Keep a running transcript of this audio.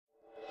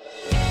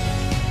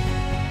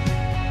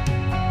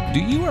Do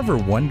you ever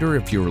wonder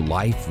if your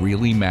life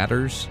really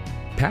matters?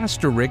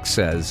 Pastor Rick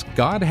says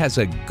God has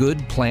a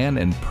good plan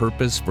and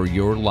purpose for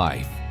your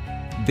life.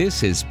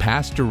 This is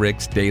Pastor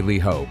Rick's Daily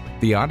Hope,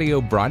 the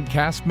audio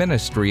broadcast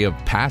ministry of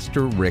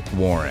Pastor Rick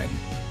Warren.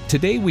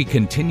 Today we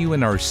continue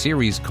in our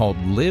series called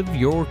Live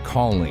Your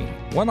Calling.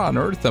 What on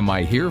earth am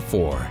I here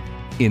for?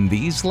 In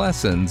these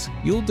lessons,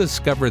 you'll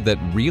discover that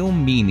real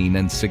meaning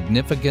and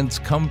significance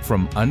come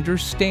from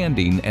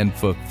understanding and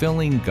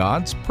fulfilling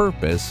God's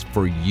purpose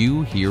for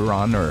you here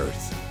on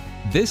earth.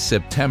 This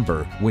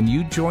September, when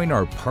you join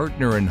our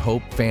Partner in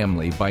Hope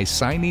family by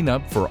signing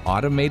up for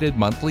automated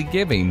monthly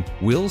giving,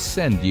 we'll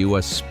send you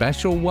a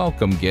special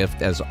welcome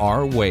gift as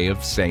our way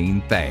of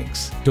saying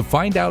thanks. To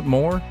find out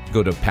more,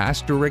 go to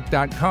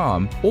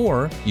PastorRick.com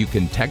or you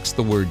can text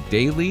the word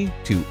DAILY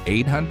to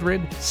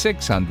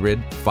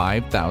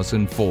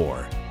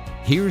 800-600-5004.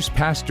 Here's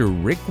Pastor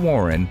Rick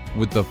Warren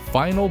with the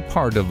final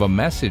part of a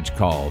message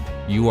called,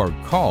 You Are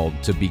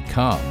Called to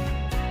Become.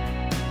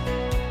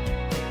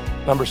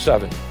 Number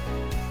 7.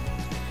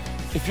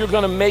 If you're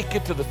going to make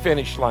it to the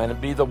finish line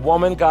and be the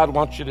woman God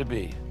wants you to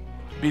be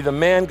the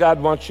man God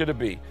wants you to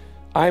be,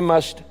 I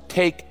must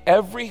take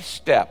every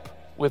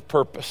step with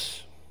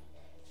purpose.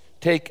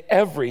 Take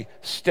every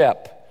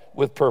step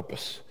with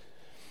purpose.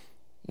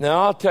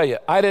 Now, I'll tell you,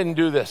 I didn't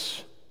do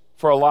this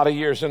for a lot of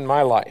years in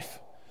my life,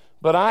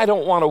 but I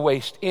don't want to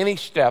waste any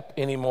step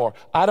anymore.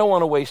 I don't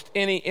want to waste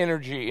any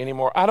energy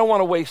anymore. I don't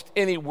want to waste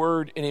any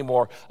word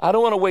anymore. I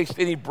don't want to waste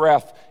any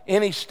breath,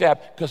 any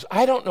step, because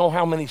I don't know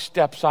how many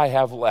steps I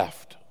have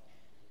left.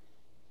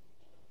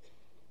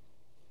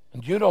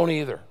 And you don't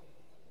either.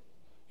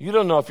 You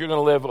don't know if you're going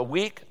to live a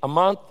week, a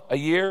month, a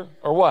year,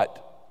 or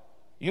what.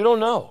 You don't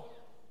know.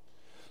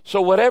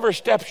 So whatever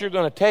steps you're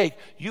going to take,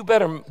 you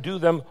better do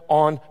them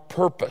on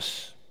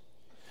purpose.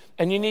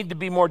 And you need to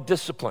be more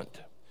disciplined.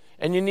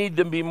 And you need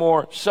to be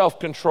more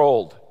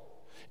self-controlled.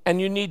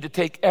 And you need to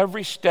take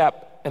every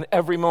step and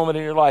every moment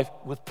in your life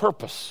with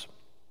purpose.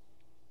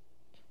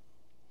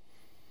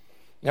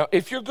 Now,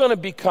 if you're going to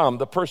become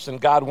the person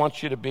God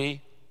wants you to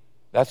be,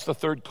 that's the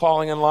third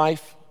calling in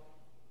life.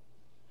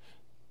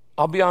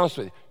 I'll be honest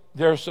with you.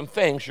 There are some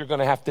things you're going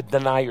to have to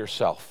deny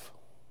yourself.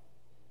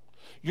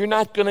 You're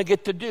not going to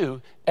get to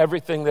do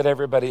everything that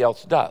everybody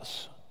else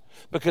does.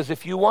 Because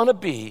if you want to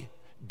be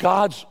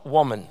God's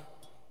woman,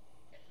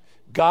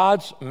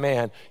 God's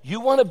man, you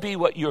want to be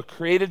what you're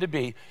created to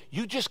be,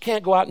 you just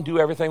can't go out and do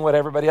everything what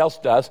everybody else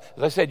does.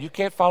 As I said, you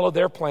can't follow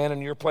their plan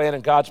and your plan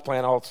and God's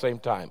plan all at the same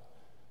time.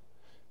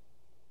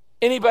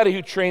 Anybody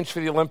who trains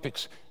for the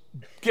Olympics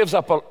gives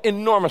up an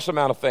enormous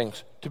amount of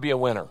things to be a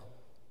winner.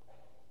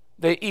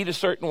 They eat a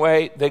certain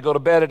way, they go to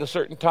bed at a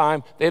certain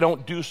time, they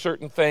don't do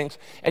certain things,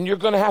 and you're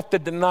going to have to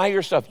deny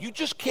yourself. You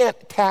just can't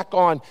tack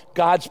on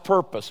God's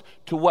purpose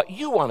to what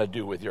you want to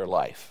do with your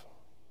life.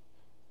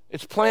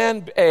 It's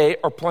plan A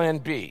or plan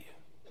B.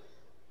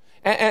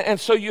 And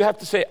so you have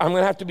to say, I'm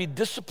going to have to be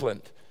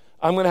disciplined.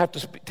 I'm going to have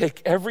to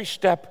take every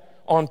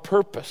step on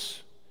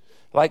purpose.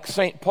 Like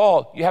St.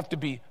 Paul, you have to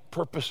be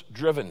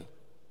purpose-driven.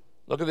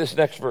 Look at this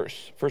next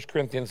verse, 1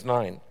 Corinthians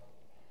 9.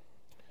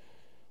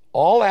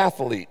 All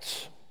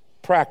athletes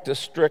practice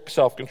strict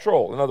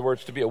self-control. In other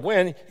words, to be a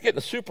win, you get in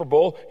the Super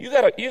Bowl, you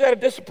got to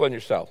discipline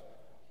yourself.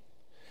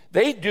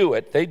 They do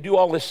it. They do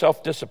all this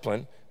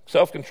self-discipline,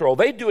 self-control.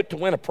 They do it to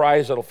win a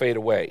prize that'll fade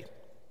away.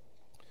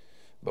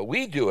 But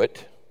we do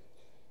it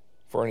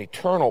for an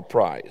eternal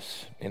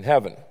prize in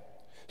heaven.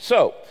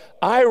 So,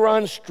 I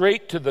run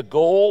straight to the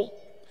goal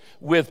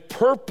with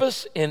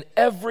purpose in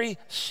every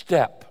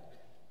step.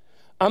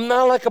 I'm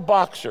not like a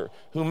boxer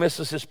who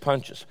misses his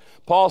punches.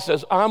 Paul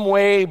says, I'm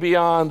way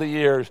beyond the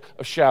years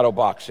of shadow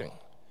boxing.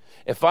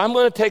 If I'm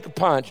going to take a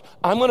punch,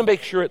 I'm going to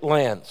make sure it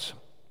lands.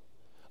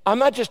 I'm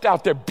not just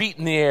out there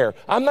beating the air.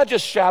 I'm not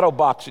just shadow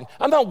boxing.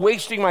 I'm not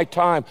wasting my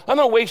time. I'm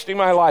not wasting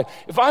my life.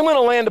 If I'm going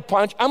to land a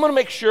punch, I'm going to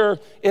make sure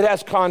it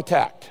has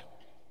contact.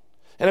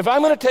 And if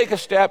I'm going to take a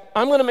step,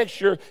 I'm going to make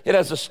sure it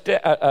has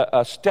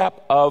a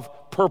step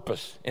of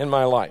purpose in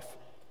my life.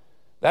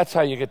 That's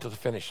how you get to the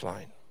finish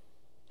line.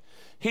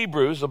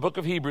 Hebrews, the book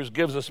of Hebrews,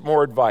 gives us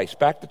more advice.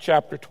 Back to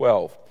chapter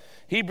 12.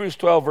 Hebrews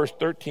 12, verse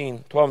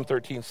 12 and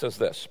 13 says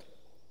this.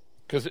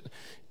 Because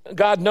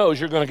God knows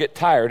you're going to get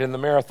tired in the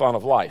marathon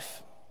of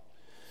life.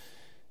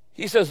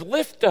 He says,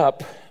 lift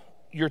up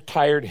your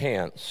tired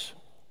hands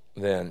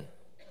then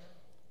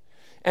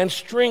and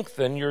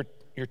strengthen your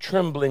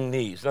trembling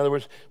knees. In other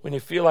words, when you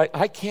feel like,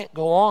 I can't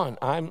go on,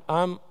 I'm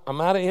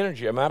out of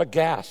energy, I'm out of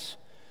gas.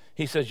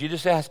 He says, you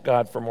just ask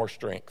God for more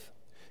strength.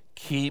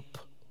 Keep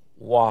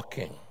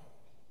walking.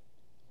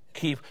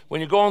 When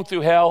you're going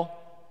through hell,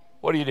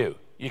 what do?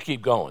 You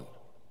keep going.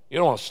 You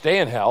don't want to stay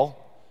in hell.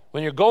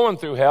 When you're going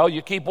through hell,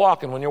 you keep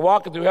walking. When you're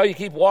walking through hell, you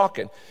keep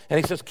walking. And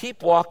he says,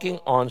 keep walking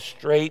on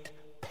straight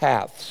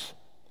paths.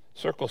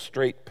 Circle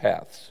straight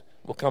paths.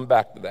 We'll come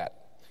back to that.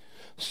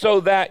 So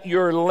that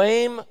your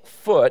lame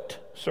foot,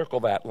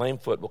 circle that, lame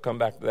foot, we'll come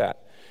back to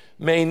that,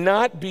 may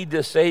not be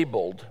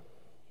disabled,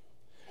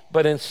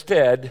 but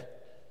instead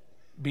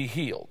be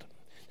healed.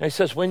 Now he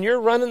says, when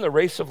you're running the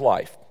race of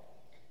life,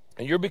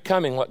 and you're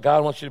becoming what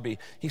God wants you to be,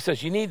 he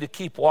says you need to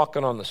keep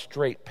walking on the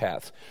straight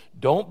paths.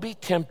 Don't be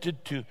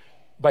tempted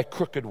by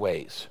crooked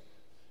ways.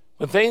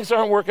 When things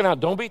aren't working out,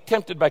 don't be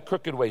tempted by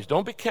crooked ways.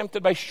 Don't be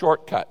tempted by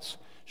shortcuts.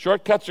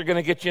 Shortcuts are going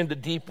to get you into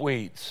deep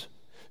weeds.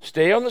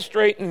 Stay on the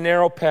straight and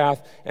narrow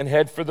path and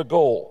head for the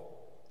goal.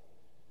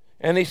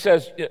 And he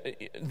says,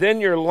 then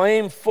your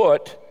lame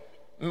foot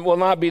will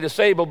not be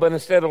disabled, but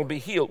instead it'll be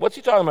healed. What's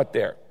he talking about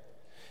there?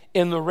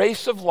 In the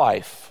race of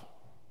life,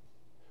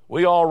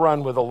 we all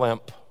run with a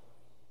limp.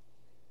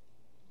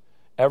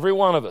 Every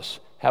one of us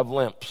have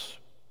limps.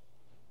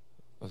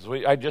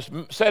 I just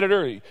said it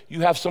earlier.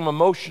 You have some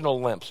emotional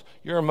limps.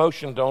 Your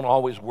emotions don't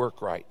always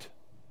work right.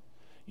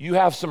 You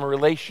have some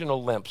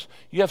relational limps.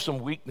 You have some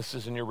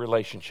weaknesses in your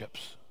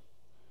relationships.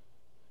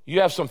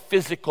 You have some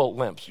physical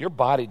limps. Your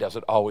body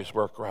doesn't always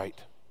work right.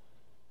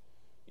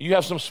 You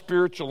have some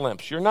spiritual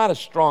limps. You're not as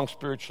strong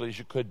spiritually as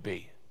you could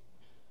be.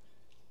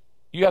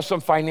 You have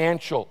some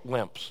financial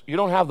limps. You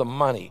don't have the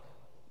money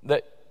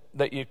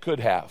that you could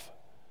have.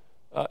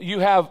 You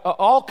have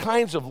all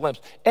kinds of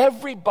limps.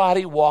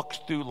 Everybody walks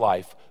through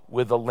life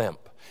with a limp.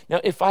 Now,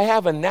 if I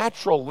have a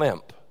natural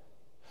limp,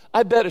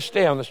 I better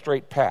stay on the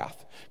straight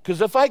path.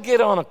 Because if I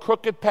get on a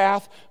crooked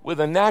path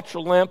with a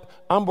natural limp,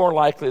 I'm more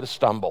likely to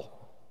stumble.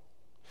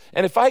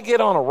 And if I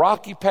get on a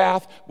rocky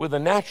path with a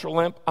natural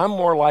limp, I'm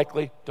more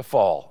likely to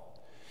fall.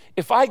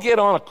 If I get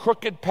on a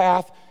crooked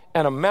path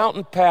and a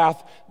mountain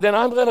path, then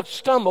I'm going to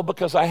stumble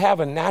because I have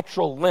a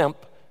natural limp,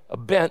 a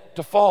bent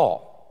to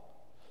fall.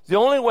 The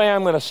only way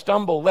I'm going to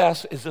stumble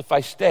less is if I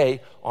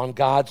stay on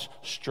God's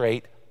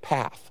straight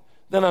path.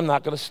 Then I'm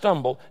not going to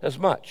stumble as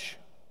much.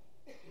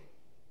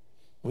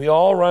 We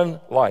all run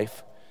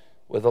life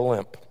with a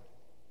limp.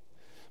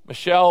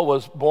 Michelle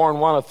was born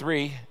one of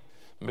three.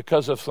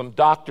 Because of some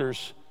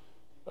doctors'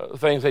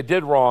 things they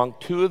did wrong,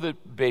 two of the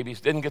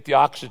babies didn't get the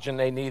oxygen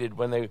they needed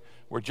when they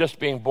were just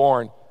being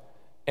born,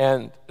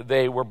 and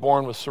they were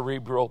born with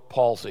cerebral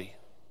palsy.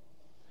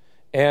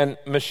 And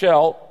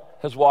Michelle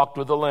has walked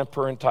with a limp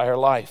her entire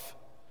life.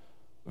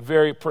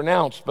 Very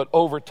pronounced, but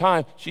over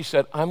time, she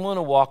said, I'm going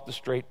to walk the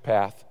straight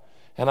path,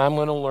 and I'm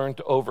going to learn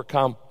to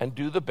overcome and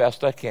do the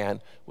best I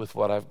can with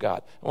what I've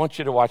got. I want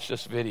you to watch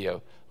this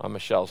video on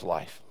Michelle's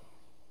life.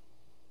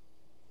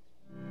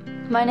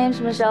 My name's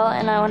Michelle,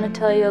 and I want to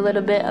tell you a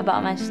little bit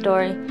about my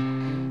story.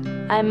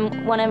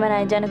 I'm one of an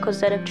identical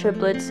set of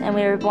triplets, and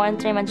we were born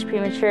 3 months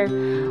premature,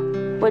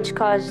 which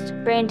caused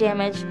brain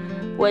damage,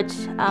 which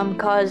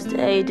caused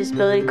a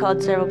disability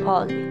called cerebral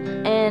palsy.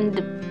 And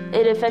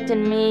it affected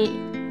me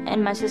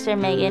and my sister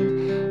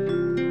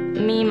Megan.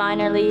 Me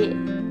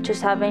minorly,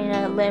 just having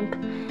a limp.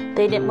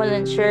 They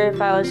wasn't sure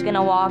if I was going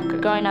to walk.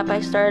 Growing up,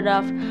 I started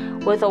off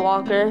with a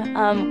walker,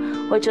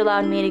 which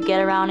allowed me to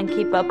get around and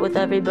keep up with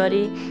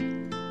everybody.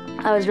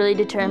 I was really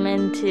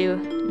determined to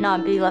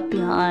not be left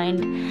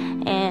behind,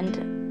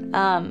 and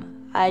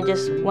I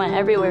just went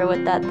everywhere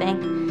with that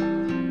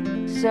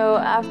thing. So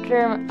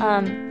after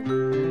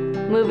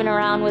moving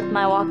around with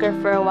my walker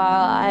for a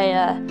while,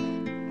 I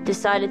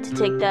decided to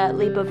take that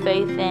leap of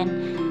faith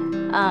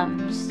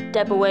and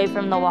step away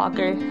from the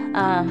walker.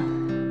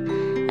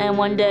 And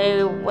one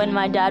day when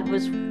my dad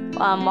was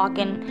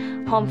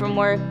walking home from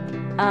work,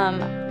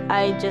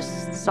 I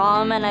just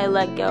saw him and I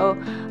let go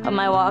of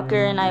my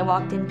walker and I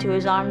walked into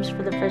his arms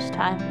for the first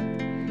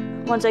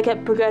time. Once I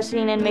kept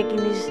progressing and making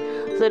these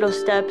little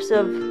steps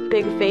of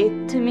big faith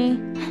to me,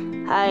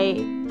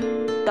 I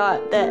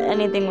thought that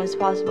anything was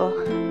possible.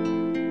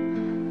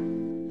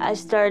 I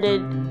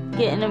started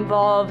getting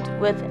involved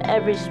with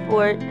every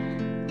sport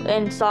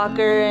in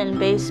soccer and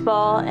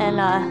baseball, and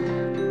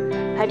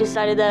I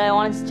decided that I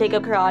wanted to take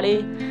up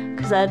karate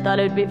because I thought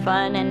it would be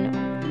fun, and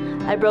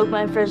I broke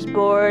my first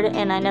board,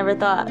 and I never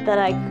thought that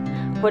I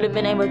would have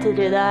been able to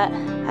do that.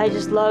 I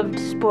just loved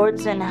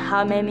sports and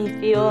how it made me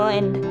feel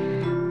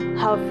and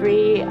how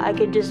free I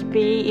could just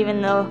be,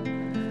 even though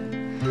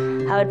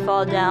I would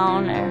fall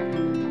down.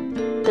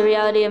 Or the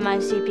reality of my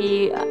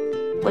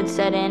CP would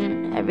set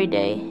in every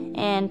day,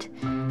 and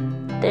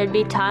there'd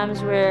be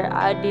times where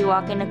I'd be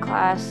walking to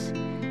class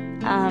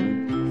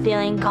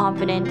feeling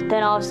confident.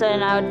 Then all of a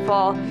sudden I would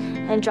fall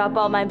and drop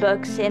all my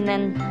books, and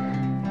then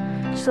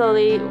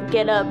slowly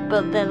get up,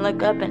 but then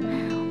look up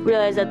and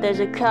realize that there's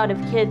a crowd of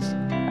kids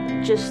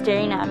just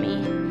staring at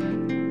me.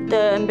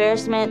 The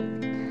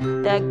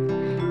embarrassment that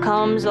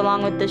comes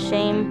along with the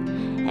shame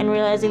and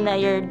realizing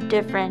that you're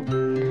different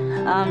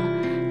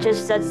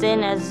just sets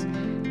in as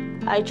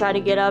I try to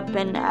get up,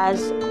 and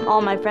as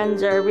all my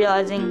friends are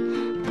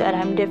realizing that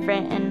I'm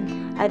different.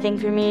 And I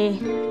think for me,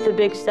 the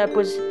big step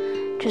was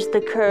just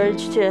the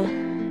courage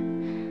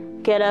to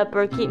get up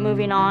or keep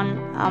moving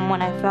on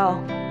when I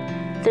fell.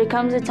 There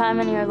comes a time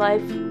in your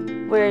life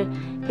where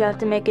you have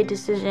to make a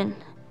decision.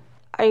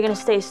 Are you going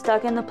to stay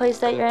stuck in the place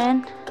that you're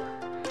in?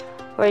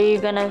 Or are you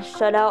going to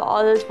shut out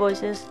all those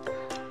voices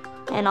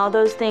and all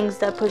those things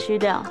that push you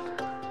down?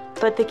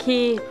 But the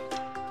key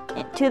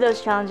to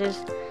those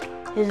challenges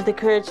is the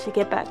courage to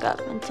get back up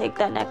and take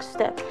that next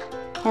step.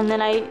 And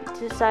then I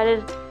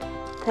decided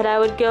that I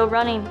would go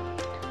running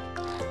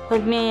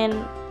with me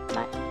and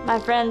my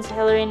friends,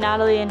 Hillary and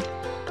Natalie, and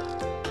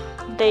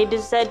they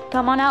just said,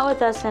 come on out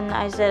with us. And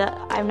I said,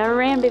 I've never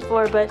ran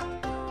before, but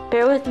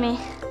bear with me.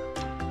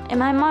 In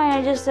my mind,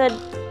 I just said,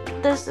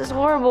 this is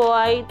horrible.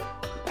 I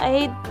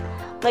hate,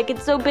 like,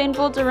 it's so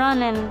painful to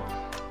run, and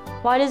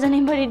why does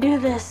anybody do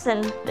this?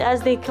 And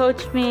as they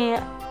coached me,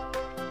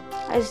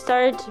 I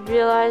started to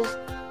realize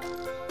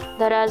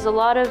that as a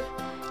lot of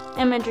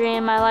imagery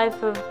in my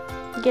life of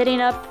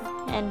getting up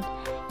and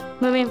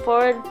moving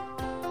forward,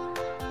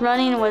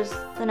 running was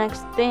the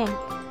next thing.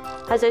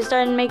 As I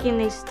started making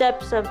these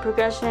steps of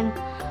progression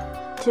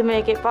to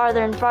make it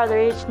farther and farther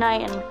each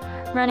night, and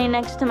running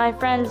next to my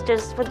friends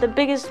just with the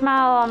biggest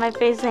smile on my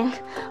face saying,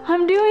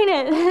 I'm doing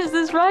it, is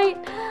this right?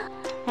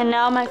 And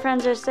now my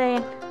friends are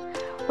saying,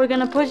 we're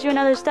gonna push you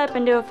another step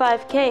and do a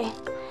 5K.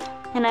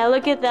 And I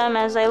look at them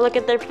as I look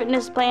at their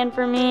fitness plan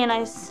for me, and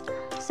I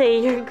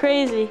say, you're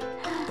crazy.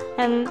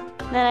 And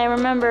then I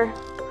remember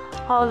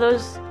all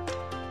those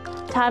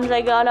times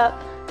I got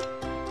up.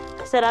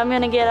 I said, I'm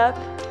gonna get up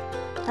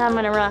and I'm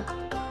gonna run.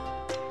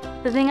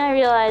 The thing I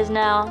realize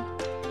now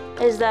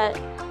is that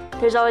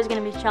there's always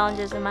gonna be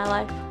challenges in my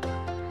life.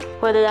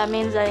 Whether that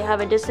means I have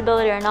a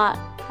disability or not,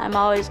 I'm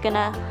always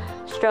gonna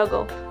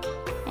struggle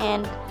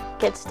and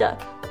get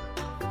stuck.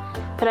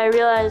 But I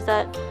realize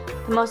that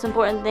the most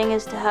important thing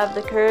is to have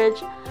the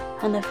courage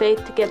and the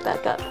faith to get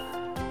back up.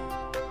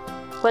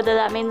 Whether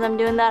that means I'm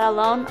doing that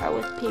alone or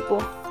with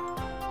people,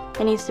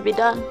 it needs to be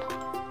done,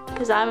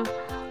 because I'm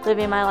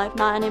living my life,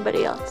 not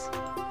anybody else.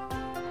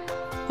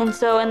 And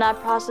so in that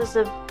process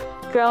of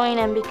growing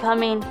and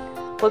becoming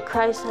what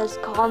Christ has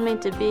called me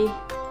to be,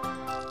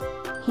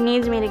 He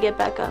needs me to get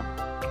back up.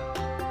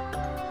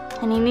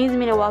 And He needs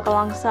me to walk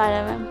alongside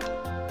of Him.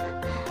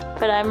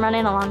 But I'm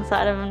running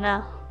alongside of Him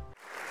now.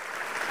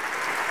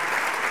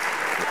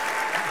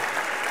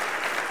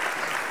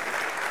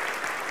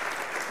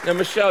 Now,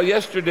 Michelle,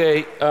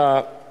 yesterday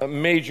a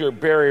major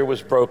barrier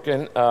was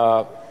broken,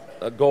 a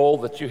goal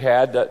that you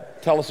had.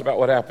 Tell us about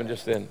what happened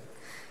just then.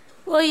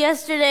 Well,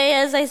 yesterday,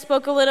 as I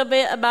spoke a little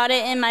bit about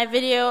it in my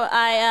video,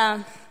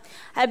 I've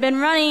been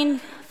running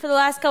for the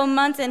last couple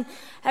months, and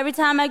every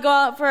time I go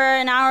out for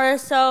an hour or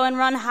so and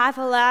run half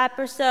a lap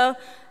or so,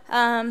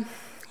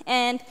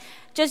 and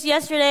just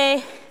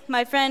yesterday,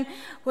 my friend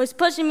was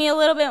pushing me a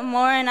little bit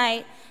more,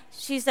 and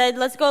she said,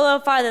 let's go a little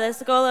farther,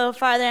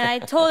 and I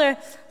told her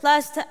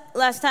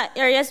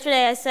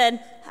yesterday, I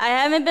said, I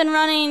haven't been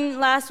running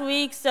last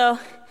week, so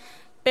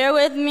bear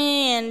with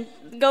me and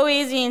go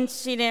easy, and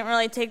she didn't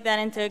really take that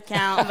into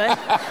account. But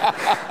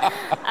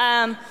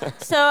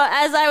so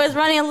as I was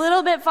running a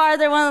little bit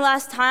farther, one of the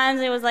last times,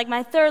 it was like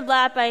my third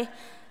lap,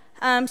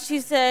 she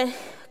said,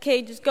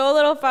 okay, just go a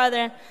little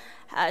farther.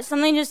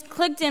 Something just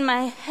clicked in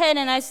my head,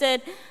 and I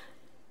said,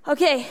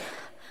 okay,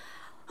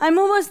 I'm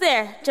almost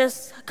there,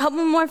 just a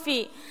couple more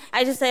feet.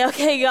 I just say,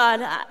 okay,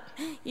 God,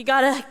 you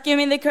gotta give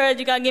me the courage,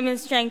 you gotta give me the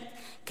strength,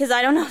 because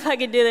I don't know if I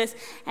could do this.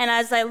 And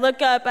as I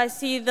look up, I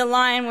see the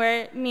line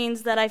where it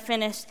means that I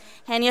finished.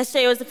 And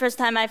yesterday was the first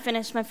time I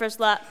finished my first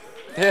lap.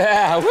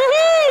 Yeah,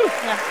 woohoo!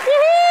 Yeah.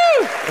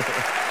 Woohoo!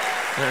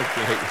 That's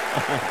great.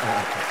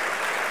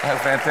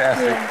 That's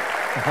fantastic.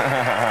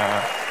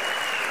 Yeah.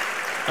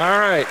 All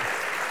right.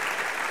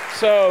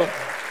 So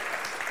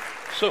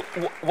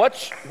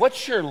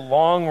what's your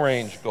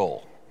long-range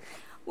goal?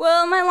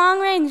 Well, my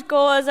long-range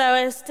goal, as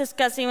I was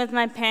discussing with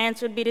my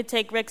parents, would be to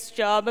take Rick's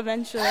job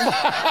eventually.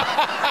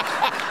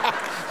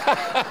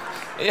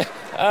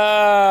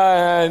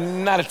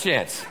 Not a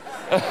chance.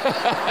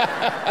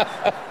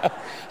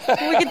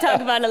 We can talk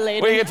about it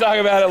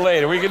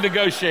later. We can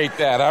negotiate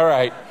that. All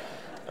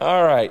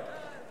right.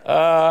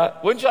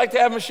 Wouldn't you like to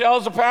have Michelle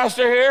as a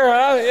pastor here,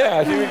 huh?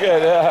 Yeah, she'd be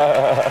good.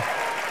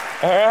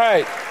 All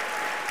right.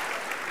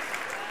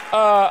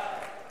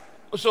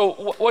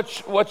 So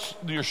what's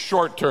your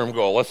short-term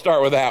goal? Let's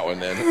start with that one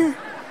then.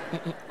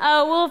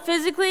 Well,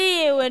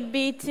 physically, it would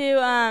be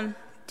to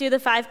do the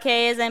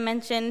 5K, as I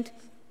mentioned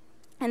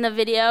in the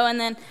video, and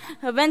then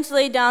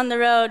eventually down the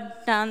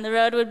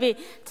road would be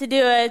to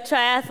do a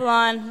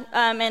triathlon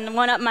and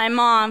one-up my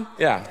mom.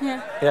 Yeah.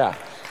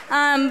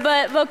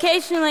 But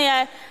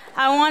vocationally,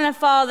 I want to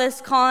follow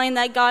this calling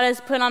that God has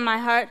put on my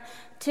heart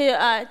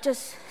to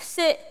just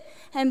sit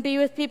and be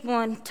with people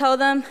and tell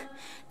them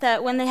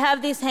that when they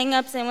have these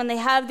hang-ups and when they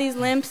have these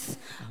limps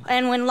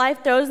and when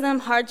life throws them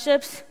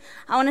hardships,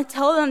 I want to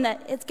tell them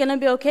that it's going to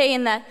be okay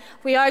and that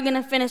we are going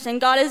to finish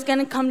and God is going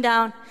to come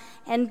down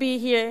and be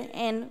here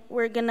and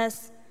we're going to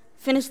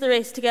finish the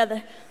race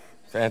together.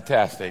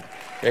 Fantastic.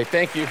 Okay,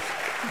 thank you.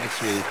 Thanks,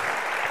 sweetie.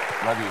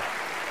 Love you.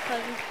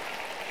 Love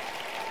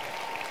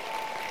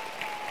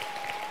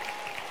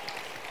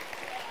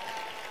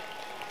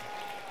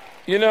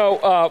you. You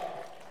know,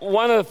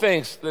 one of the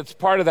things that's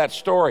part of that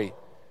story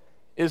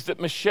is that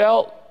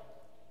Michelle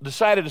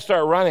decided to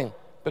start running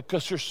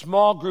because her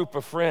small group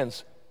of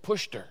friends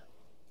pushed her.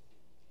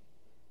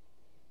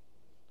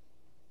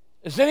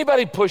 Is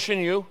anybody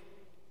pushing you?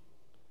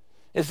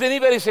 Is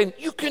anybody saying,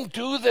 you can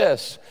do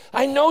this?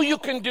 I know you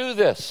can do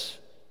this.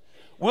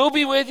 We'll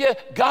be with you.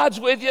 God's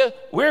with you.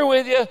 We're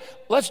with you.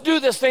 Let's do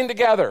this thing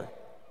together.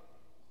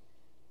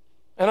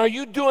 And are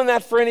you doing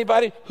that for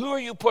anybody? Who are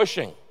you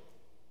pushing?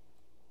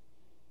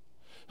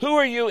 Who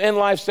are you in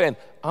life saying,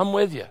 I'm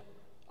with you,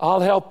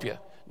 I'll help you,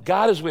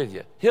 God is with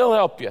you, He'll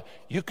help you,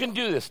 you can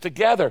do this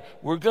together,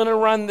 we're going to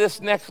run this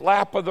next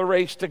lap of the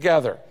race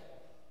together?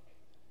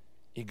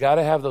 You got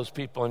to have those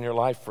people in your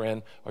life,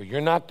 friend, or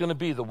you're not going to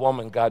be the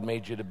woman God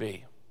made you to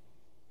be.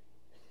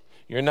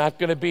 You're not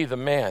going to be the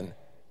man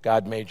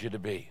God made you to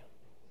be.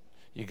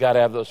 You got to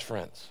have those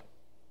friends.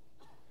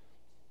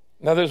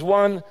 Now, there's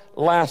one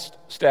last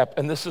step,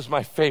 and this is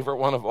my favorite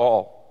one of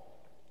all.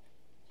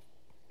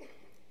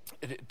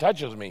 It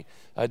touches me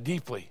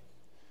deeply.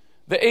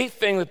 The 8th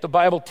thing that the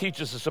Bible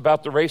teaches us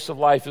about the race of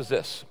life is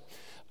this.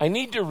 I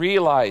need to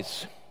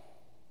realize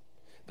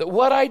that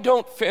what I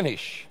don't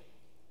finish,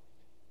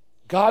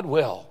 God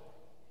will.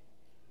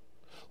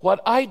 What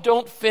I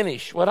don't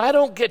finish, what I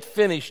don't get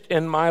finished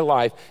in my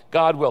life,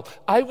 God will.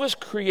 I was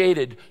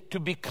created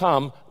to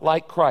become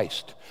like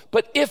Christ.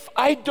 But if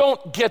I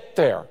don't get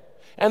there,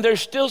 and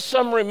there's still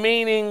some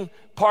remaining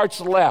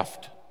parts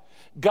left,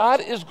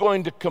 God is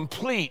going to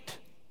complete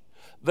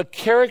the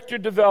character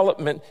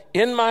development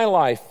in my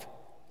life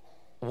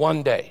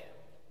one day.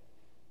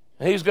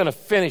 And He's going to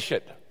finish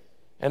it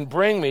and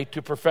bring me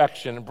to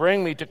perfection, and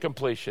bring me to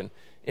completion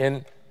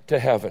into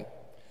heaven.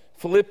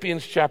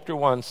 Philippians chapter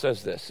 1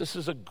 says this. This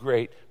is a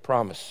great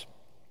promise.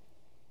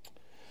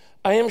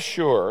 I am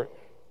sure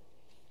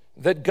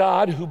that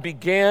God, who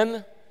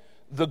began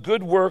the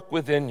good work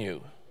within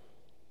you,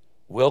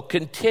 will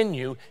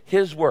continue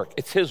His work.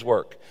 It's His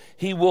work.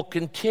 He will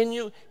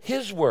continue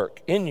His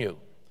work in you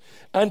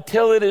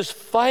until it is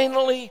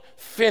finally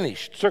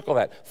finished. Circle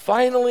that.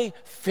 Finally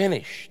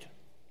finished.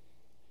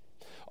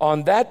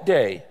 On that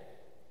day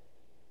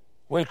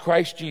when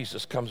Christ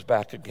Jesus comes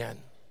back again.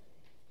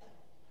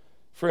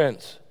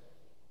 Friends,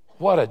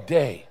 what a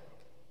day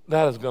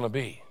that is going to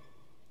be.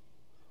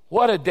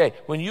 What a day.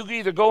 When you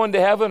either go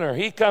into heaven or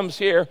He comes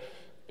here,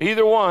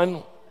 either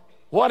one,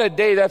 what a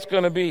day that's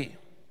going to be.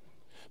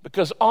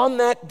 Because on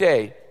that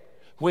day,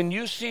 when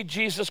you see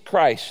Jesus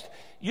Christ,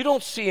 you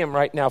don't see Him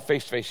right now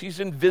face to face. He's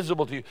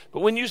invisible to you.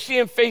 But when you see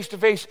Him face to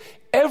face,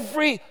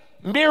 every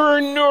mirror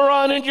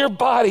neuron in your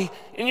body,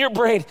 in your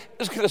brain,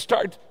 is going to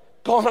start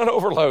going on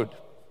overload.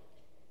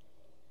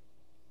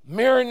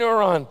 Mirror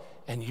neuron,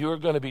 and you're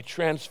going to be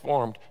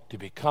transformed to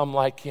become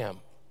like Him.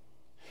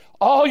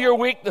 All your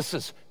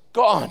weaknesses,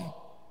 gone.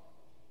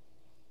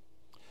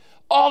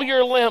 All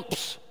your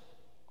limps,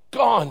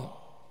 gone.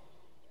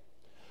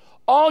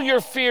 All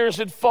your fears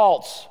and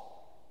faults,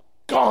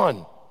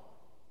 gone.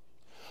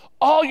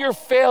 All your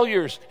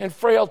failures and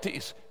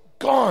frailties,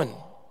 gone.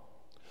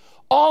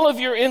 All of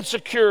your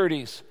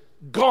insecurities,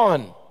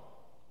 gone.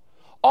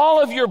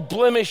 All of your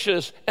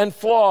blemishes and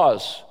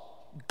flaws,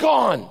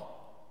 gone.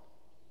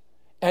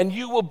 And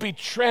you will be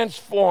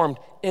transformed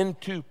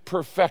into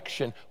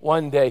perfection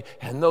one day,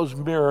 and those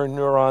mirror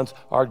neurons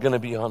are going to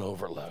be on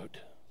overload.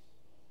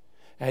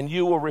 And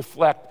you will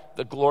reflect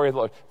the glory of the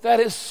Lord. That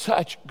is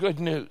such good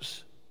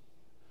news.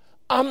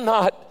 I'm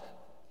not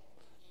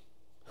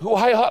who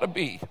I ought to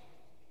be.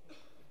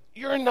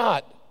 You're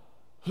not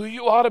who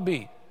you ought to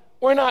be.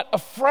 We're not a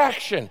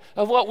fraction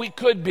of what we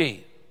could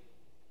be.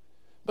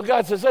 But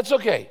God says, that's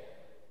okay.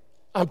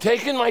 I'm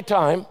taking my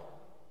time.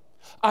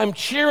 I'm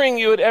cheering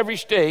you at every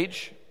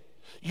stage.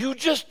 You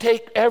just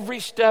take every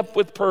step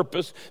with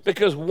purpose,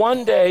 because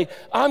one day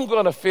I'm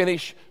going to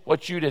finish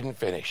what you didn't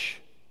finish.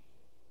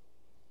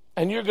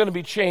 And you're going to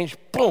be changed,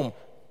 boom,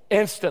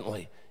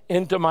 instantly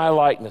into my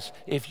likeness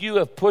if you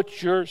have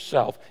put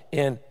yourself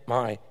in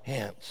my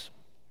hands.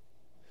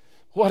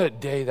 What a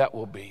day that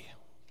will be.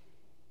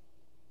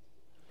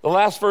 The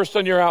last verse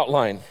on your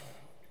outline,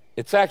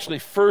 it's actually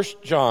 1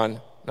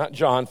 John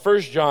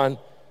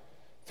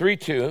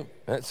 3:2,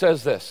 and it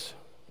says this.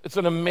 It's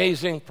an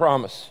amazing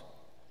promise.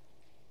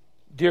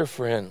 Dear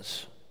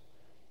friends,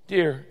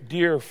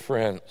 dear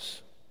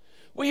friends,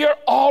 we are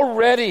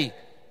already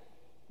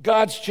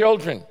God's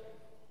children.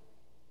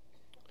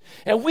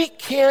 And we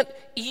can't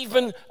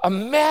even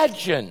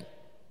imagine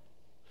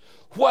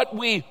what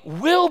we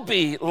will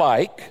be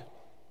like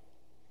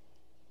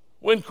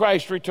when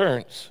Christ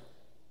returns.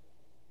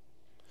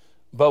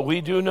 But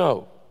we do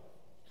know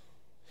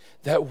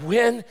that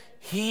when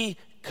He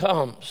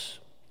comes,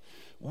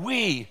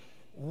 we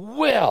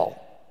will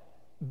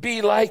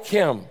be like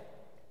Him,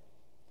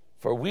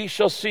 for we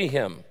shall see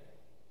Him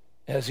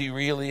as He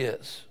really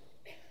is.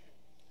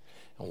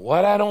 And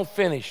what I don't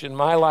finish in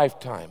my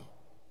lifetime,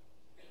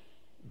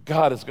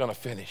 God is going to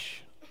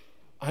finish.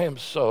 I am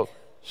so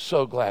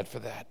glad for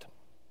that.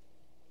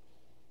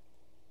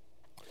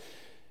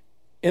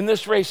 In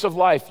this race of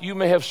life, you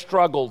may have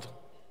struggled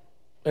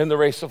in the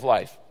race of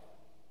life.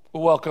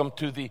 Welcome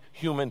to the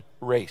human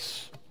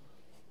race.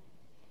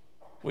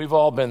 We've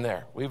all been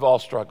there. We've all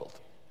struggled.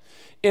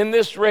 In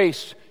this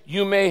race,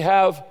 you may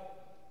have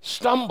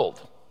stumbled.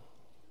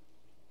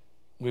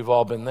 We've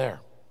all been there.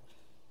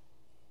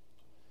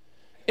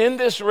 In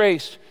this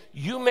race,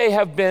 you may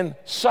have been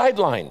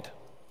sidelined.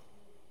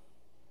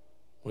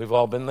 We've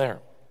all been there.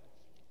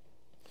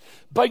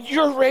 But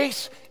your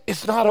race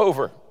is not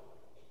over.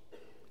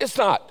 It's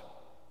not.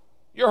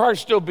 Your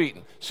heart's still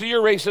beating, so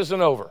your race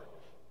isn't over.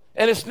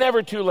 And it's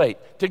never too late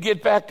to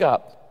get back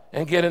up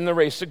and get in the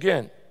race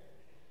again.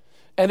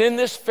 And in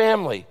this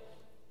family,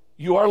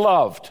 you are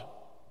loved.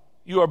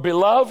 You are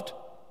beloved,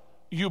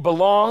 you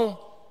belong,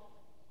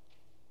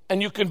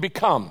 and you can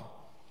become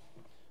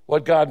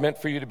what God meant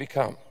for you to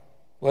become,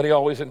 what He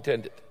always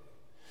intended.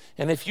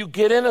 And if you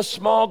get in a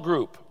small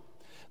group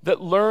that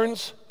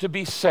learns to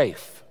be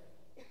safe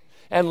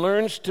and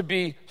learns to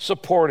be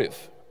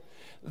supportive,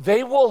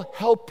 they will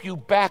help you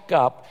back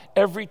up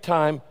every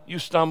time you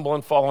stumble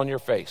and fall on your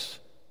face.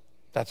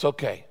 That's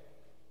okay.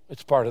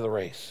 It's part of the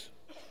race.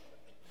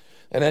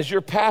 And as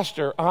your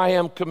pastor, I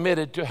am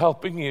committed to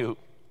helping you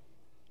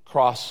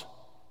cross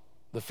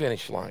the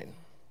finish line.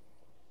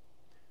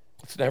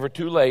 It's never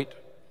too late.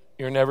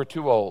 You're never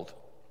too old.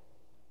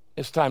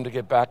 It's time to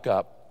get back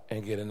up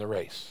and get in the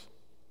race.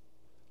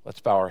 Let's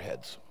bow our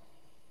heads.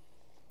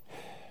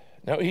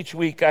 Now, each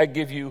week I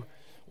give you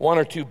one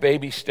or two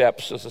baby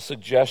steps as a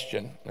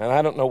suggestion, and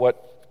I don't know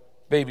what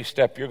baby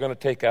step you're going to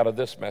take out of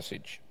this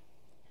message.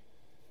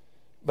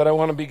 But I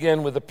want to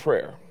begin with a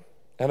prayer,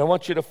 and I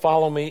want you to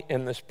follow me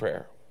in this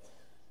prayer.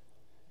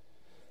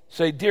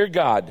 Say, "Dear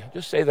God,"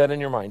 just say that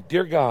in your mind.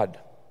 "Dear God,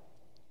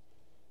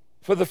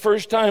 for the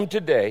first time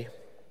today,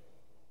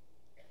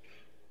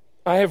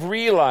 I have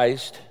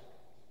realized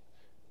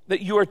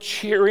that you are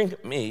cheering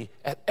me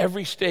at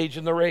every stage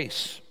in the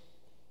race.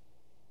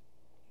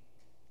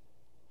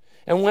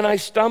 And when I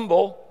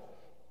stumble,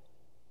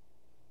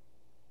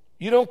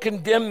 you don't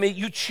condemn me,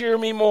 you cheer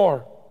me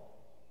more.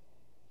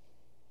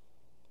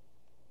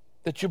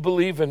 That you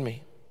believe in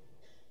me.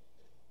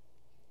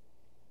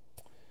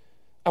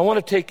 I want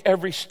to take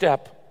every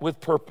step with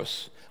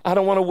purpose. I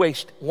don't want to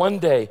waste one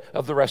day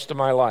of the rest of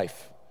my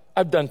life.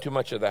 I've done too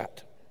much of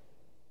that.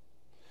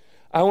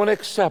 I want to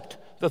accept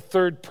the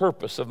third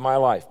purpose of my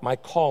life, my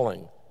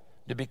calling,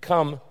 to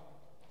become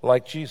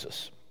like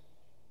Jesus.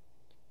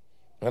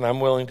 And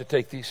I'm willing to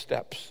take these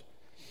steps.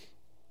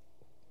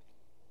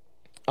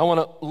 I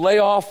want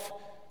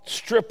to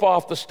strip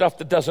off the stuff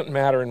that doesn't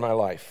matter in my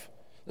life,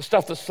 the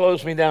stuff that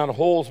slows me down,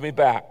 holds me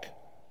back,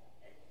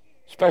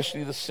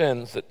 especially the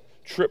sins that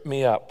trip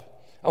me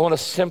up. I want to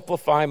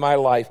simplify my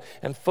life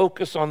and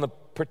focus on the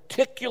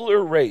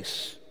particular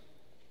race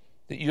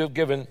that you have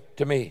given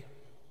to me.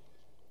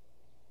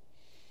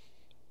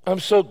 I'm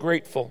so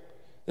grateful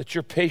that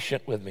you're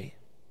patient with me.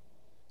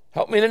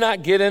 Help me to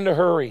not get in a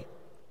hurry.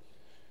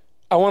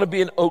 I want to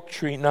be an oak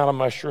tree, not a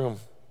mushroom.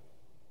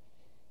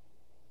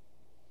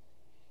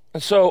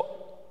 And so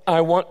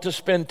I want to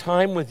spend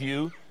time with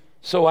you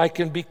so I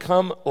can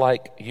become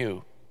like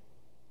you.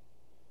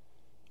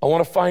 I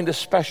want to find a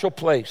special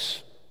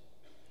place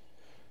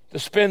to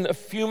spend a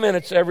few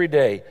minutes every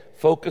day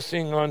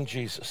focusing on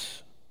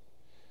Jesus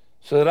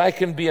so that I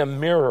can be a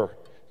mirror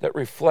that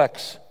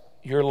reflects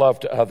your love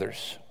to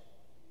others.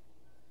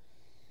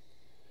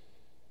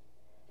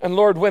 And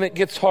Lord, when it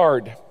gets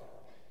hard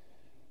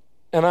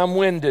and I'm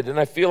winded and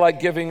I feel like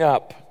giving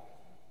up,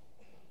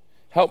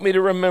 help me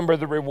to remember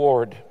the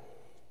reward.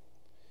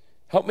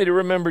 Help me to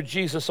remember,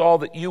 Jesus, all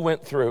that you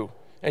went through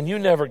and you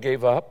never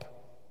gave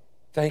up.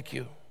 Thank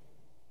you.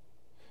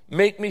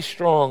 Make me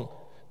strong.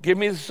 Give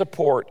me the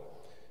support.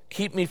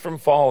 Keep me from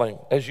falling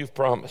as you've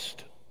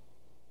promised.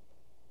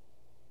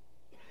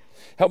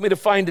 Help me to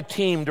find a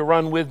team to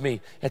run with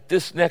me at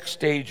this next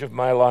stage of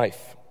my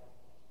life.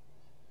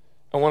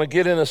 I want to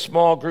get in a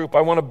small group.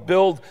 I want to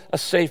build a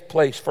safe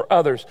place for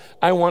others.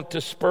 I want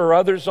to spur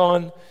others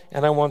on,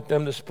 and I want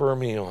them to spur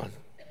me on.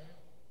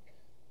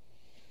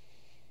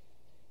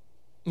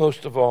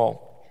 Most of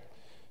all,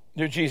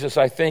 dear Jesus,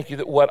 I thank you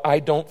that what I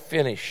don't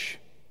finish,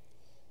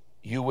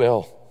 you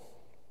will.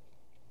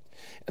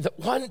 And that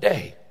one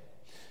day,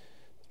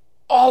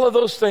 all of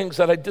those things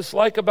that I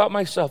dislike about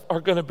myself are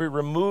going to be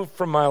removed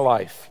from my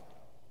life.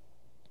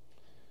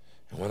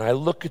 And when I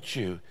look at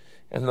you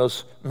and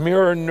those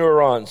mirror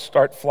neurons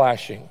start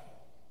flashing,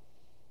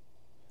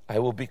 I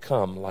will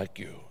become like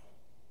you.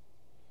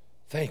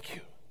 Thank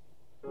you.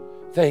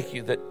 Thank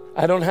you that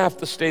I don't have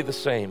to stay the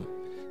same.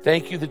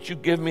 Thank you that you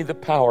give me the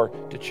power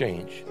to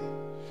change.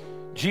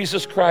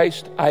 Jesus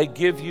Christ, I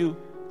give you,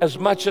 as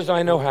much as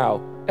I know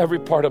how, every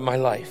part of my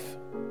life.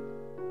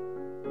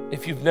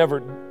 If you've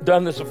never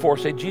done this before,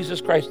 say, Jesus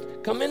Christ,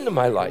 come into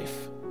my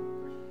life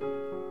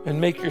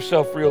and make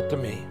yourself real to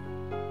me.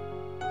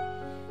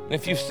 And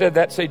if you've said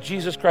that, say,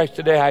 Jesus Christ,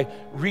 today I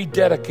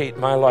rededicate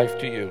my life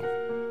to you.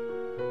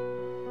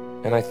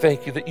 And I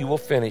thank you that you will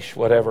finish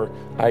whatever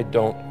I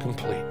don't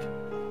complete.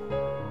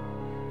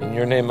 In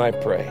your name I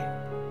pray.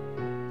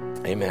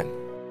 Amen.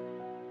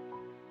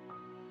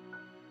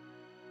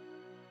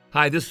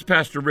 Hi, this is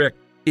Pastor Rick.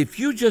 If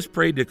you just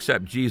prayed to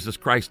accept Jesus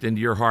Christ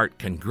into your heart,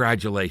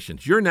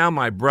 congratulations. You're now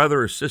my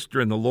brother or sister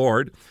in the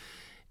Lord,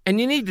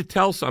 and you need to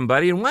tell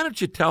somebody. And why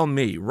don't you tell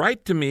me?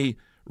 Write to me,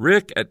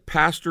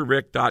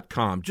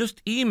 rick@pastorrick.com.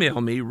 Just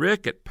email me,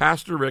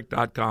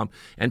 rick@pastorrick.com,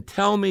 and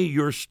tell me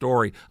your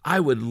story. I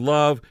would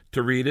love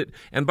to read it.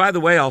 And by the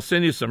way, I'll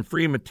send you some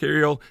free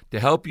material to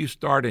help you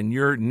start in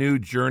your new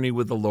journey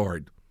with the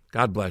Lord.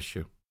 God bless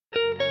you.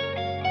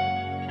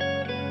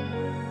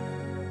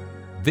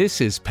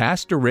 This is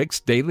Pastor Rick's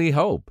Daily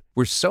Hope.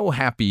 We're so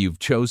happy you've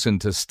chosen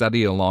to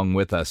study along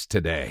with us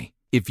today.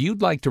 If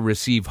you'd like to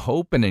receive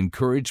hope and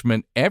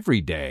encouragement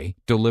every day,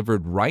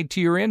 delivered right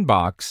to your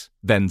inbox,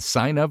 then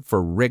sign up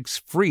for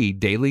Rick's free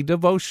daily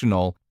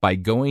devotional by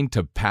going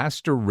to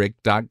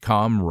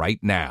PastorRick.com right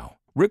now.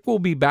 Rick will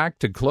be back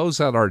to close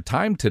out our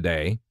time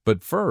today,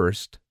 but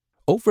first,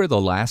 over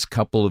the last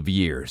couple of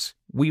years,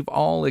 we've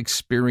all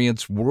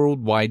experienced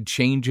worldwide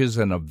changes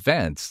and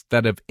events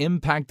that have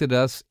impacted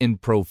us in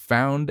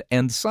profound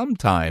and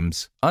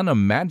sometimes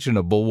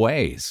unimaginable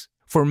ways.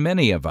 For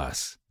many of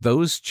us,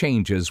 those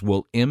changes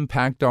will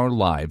impact our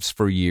lives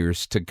for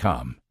years to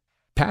come.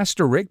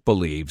 Pastor Rick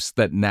believes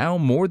that now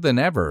more than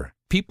ever,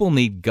 people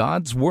need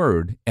God's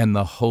Word and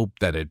the hope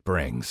that it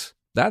brings.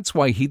 That's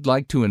why he'd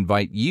like to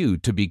invite you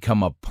to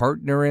become a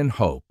partner in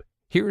hope.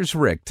 Here's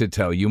Rick to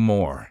tell you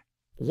more.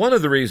 One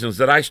of the reasons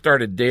that I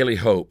started Daily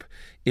Hope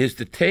is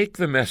to take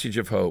the message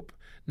of hope,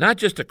 not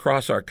just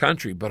across our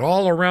country, but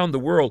all around the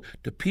world,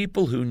 to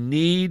people who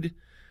need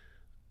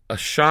a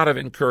shot of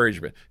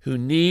encouragement, who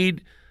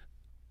need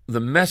the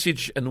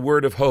message and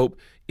word of hope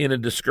in a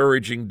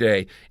discouraging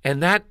day.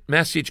 And that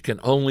message can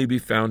only be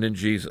found in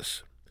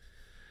Jesus.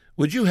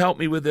 Would you help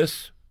me with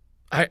this?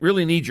 I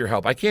really need your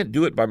help. I can't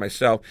do it by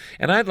myself.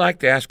 And I'd like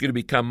to ask you to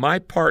become my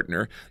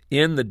partner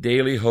in the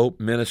Daily Hope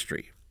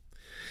ministry.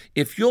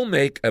 If you'll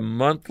make a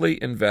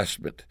monthly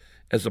investment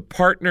as a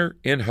partner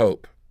in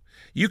hope,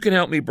 you can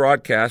help me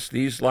broadcast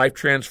these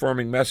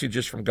life-transforming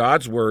messages from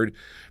God's Word,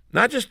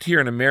 not just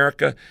here in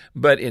America,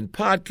 but in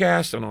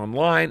podcasts and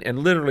online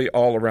and literally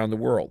all around the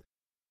world.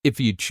 If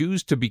you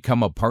choose to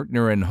become a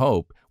partner in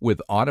hope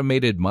with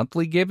automated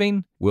monthly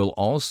giving, we'll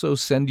also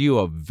send you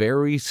a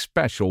very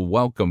special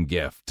welcome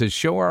gift to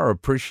show our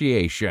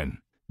appreciation.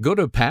 Go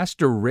to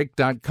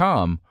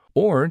PastorRick.com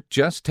or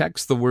just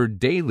text the word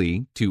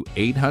DAILY to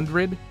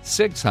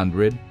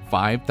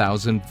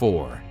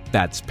 800-600-5004.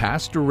 That's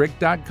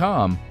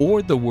PastorRick.com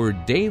or the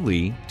word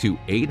DAILY to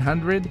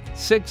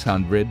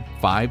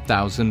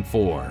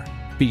 800-600-5004.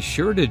 Be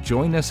sure to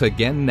join us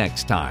again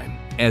next time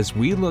as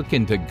we look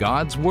into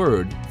God's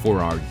Word for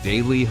our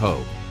daily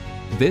hope.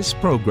 This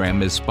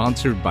program is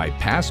sponsored by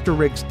Pastor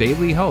Rick's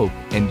Daily Hope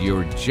and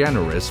your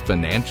generous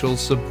financial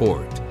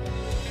support.